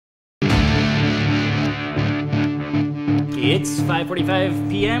It's 5:45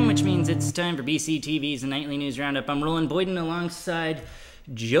 p.m., which means it's time for BC TV's Nightly News Roundup. I'm Roland Boyden alongside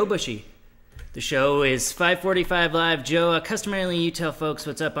Joe Bushy. The show is 5:45 live. Joe, customarily you tell folks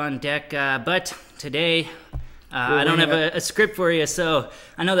what's up on deck, but today I don't have a script for you, so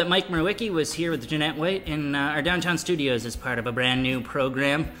I know that Mike Mwrocki was here with Jeanette White in our downtown studios as part of a brand new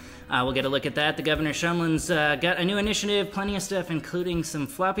program. We'll get a look at that. The Governor Shumlin's got a new initiative, plenty of stuff, including some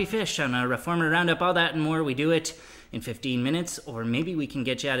floppy fish on a Reformer Roundup, all that and more. We do it in 15 minutes, or maybe we can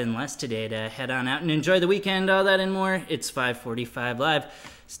get you out in less today to head on out and enjoy the weekend, all that and more. It's 5:45 live.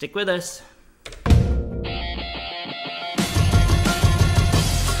 Stick with us.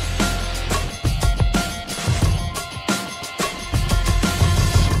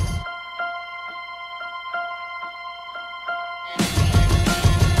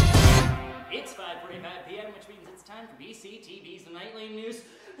 It's 5:45 p.m., which means it's time for BC TV's Nightly News.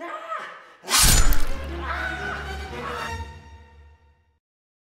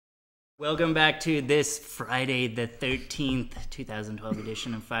 Welcome back to this Friday the 13th, 2012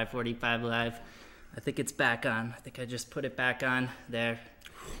 edition of 5:45 Live. I think it's back on. I think I just put it back on there.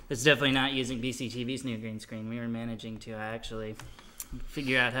 It's definitely not using BC TV's new green screen. We were managing to actually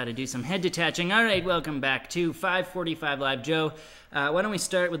figure out how to do some head detaching. All right, welcome back to 5:45 Live. Joe, why don't we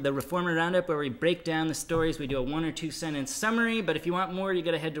start with the Reformer Roundup, where we break down the stories. We do a 1 or 2 sentence summary, but if you want more, you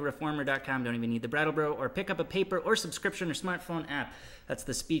gotta head to reformer.com. Don't even need the Brattleboro, or pick up a paper or subscription or smartphone app. That's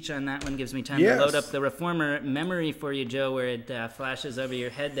the speech on that one. Gives me time to load up the Reformer memory for you, Joe, where it flashes over your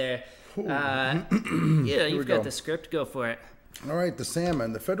head there. Yeah, you've got the script. Go for it. All right, the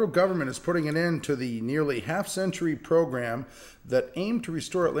salmon. The federal government is putting an end to the nearly half-century program that aimed to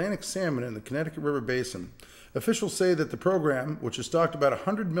restore Atlantic salmon in the Connecticut River Basin. Officials say that the program, which has stocked about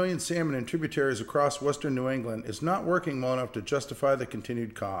 100 million salmon in tributaries across western New England, is not working well enough to justify the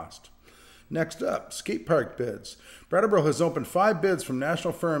continued cost. Next up, skate park bids. Brattleboro has opened 5 bids from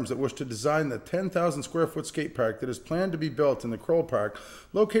national firms that wish to design the 10,000 square foot skate park that is planned to be built in the Kroll Park,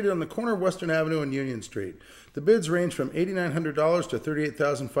 located on the corner of Western Avenue and Union Street. The bids range from $8,900 to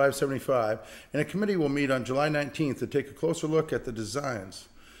 $38,575, and a committee will meet on July 19th to take a closer look at the designs.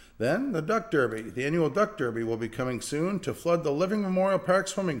 Then, the Duck Derby. The annual Duck Derby will be coming soon to flood the Living Memorial Park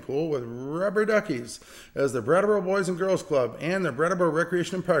swimming pool with rubber duckies, as the Brattleboro Boys and Girls Club and the Brattleboro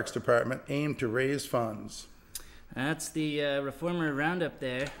Recreation and Parks Department aim to raise funds. That's the Reformer Roundup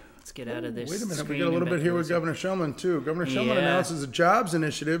there. Let's get out of this. Wait a minute, we got a little bit here with Governor Shumlin, too. Governor Shumlin announces a jobs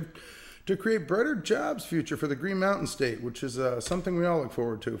initiative to create brighter jobs future for the Green Mountain State, which is something we all look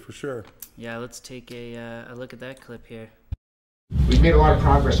forward to, for sure. Yeah, let's take a look at that clip here. We've made a lot of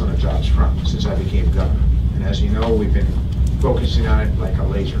progress on the jobs front since I became governor. And as you know, we've been focusing on it like a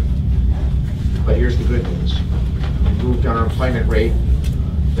laser. But here's the good news. We moved our unemployment rate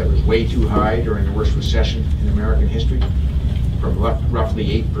that was way too high during the worst recession in American history from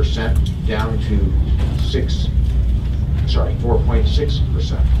roughly 8% down to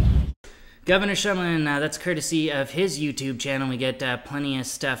 4.6%. Governor Shumlin, that's courtesy of his YouTube channel. We get plenty of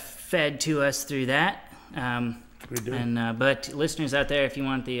stuff fed to us through that. We do. But listeners out there, if you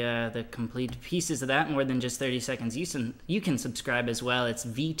want the complete pieces of that, more than just 30 seconds, you can subscribe as well. It's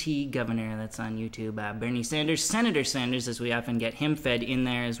VT Governor. That's on YouTube. Bernie Sanders, Senator Sanders, as we often get him fed in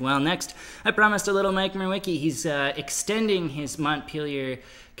there as well. Next, I promised a little Mike Mwrocki. He's extending his Montpelier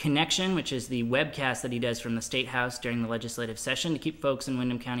Connection, which is the webcast that he does from the State House during the legislative session to keep folks in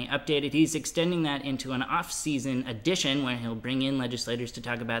Windham County updated. He's extending that into an off-season edition where he'll bring in legislators to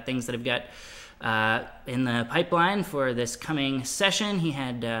talk about things that have got in the pipeline for this coming session. He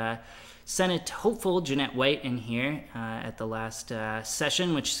had Senate hopeful Jeanette White in here at the last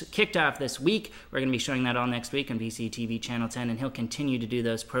session, which kicked off this week. We're going to be showing that all next week on BC TV Channel 10, and he'll continue to do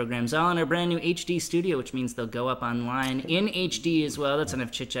those programs all in our brand new HD studio, which means they'll go up online in HD as well. That's enough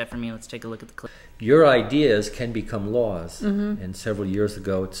chit-chat for me. Let's take a look at the clip. Your ideas can become laws. And several years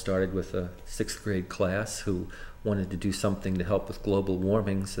ago, it started with a 6th grade class who wanted to do something to help with global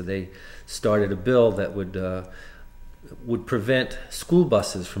warming, so they started a bill that would prevent school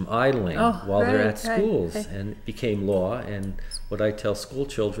buses from idling while they're at schools, and it became law. And what I tell school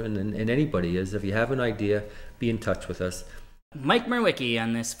children and anybody is, if you have an idea, be in touch with us. Mike Mwrocki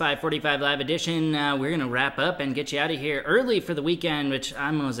on this 5:45 Live edition. We're going to wrap up and get you out of here early for the weekend, which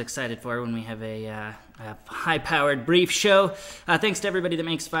I'm most excited for when we have a high-powered brief show. Thanks to everybody that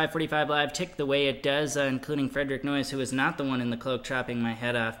makes 5:45 Live tick the way it does, including Frederick Noyes, who is not the one in the cloak chopping my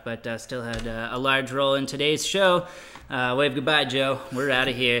head off, but still had a large role in today's show. Wave goodbye, Joe. We're out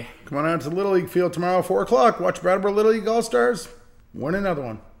of here. Come on out to the Little League field tomorrow, 4 o'clock. Watch Brattleboro Little League All-Stars. Win another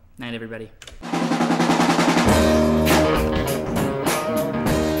one. Night, everybody.